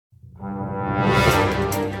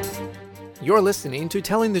You're listening to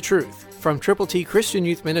Telling the Truth from Triple T Christian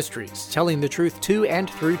Youth Ministries, telling the truth to and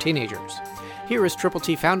through teenagers. Here is Triple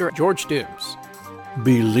T founder George Dooms.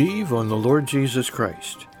 Believe on the Lord Jesus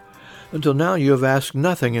Christ. Until now you have asked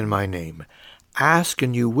nothing in my name. Ask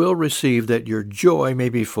and you will receive, that your joy may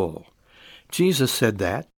be full. Jesus said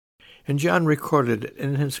that, and John recorded it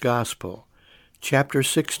in his Gospel, chapter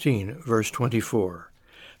 16, verse 24.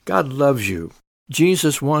 God loves you.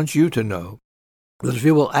 Jesus wants you to know that if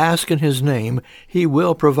you will ask in his name, he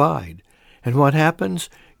will provide. And what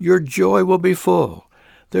happens? Your joy will be full.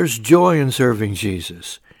 There's joy in serving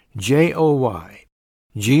Jesus. J-O-Y.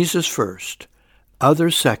 Jesus first,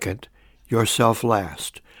 others second, yourself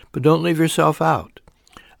last. But don't leave yourself out.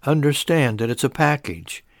 Understand that it's a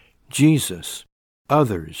package. Jesus,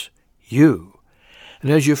 others, you.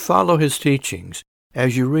 And as you follow his teachings,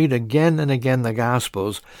 as you read again and again the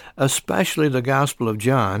Gospels, especially the Gospel of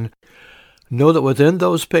John, know that within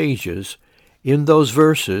those pages, in those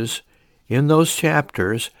verses, in those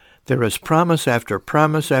chapters, there is promise after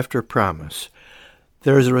promise after promise.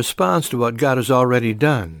 There is a response to what God has already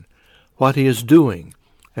done, what he is doing,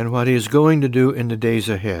 and what he is going to do in the days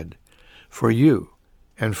ahead, for you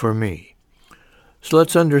and for me. So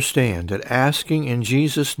let's understand that asking in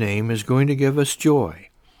Jesus' name is going to give us joy,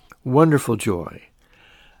 wonderful joy,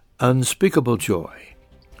 unspeakable joy,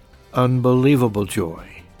 unbelievable joy.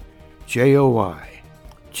 J-O-Y,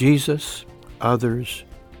 Jesus, others,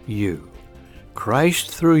 you.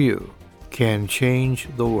 Christ through you can change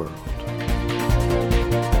the world.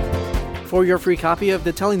 For your free copy of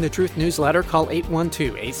the Telling the Truth newsletter, call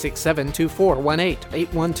 812-867-2418,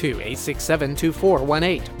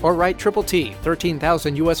 812-867-2418, or write Triple T,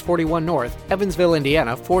 13,000 U.S. 41 North, Evansville,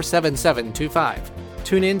 Indiana, 47725.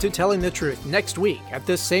 Tune in to Telling the Truth next week at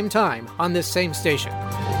this same time on this same station.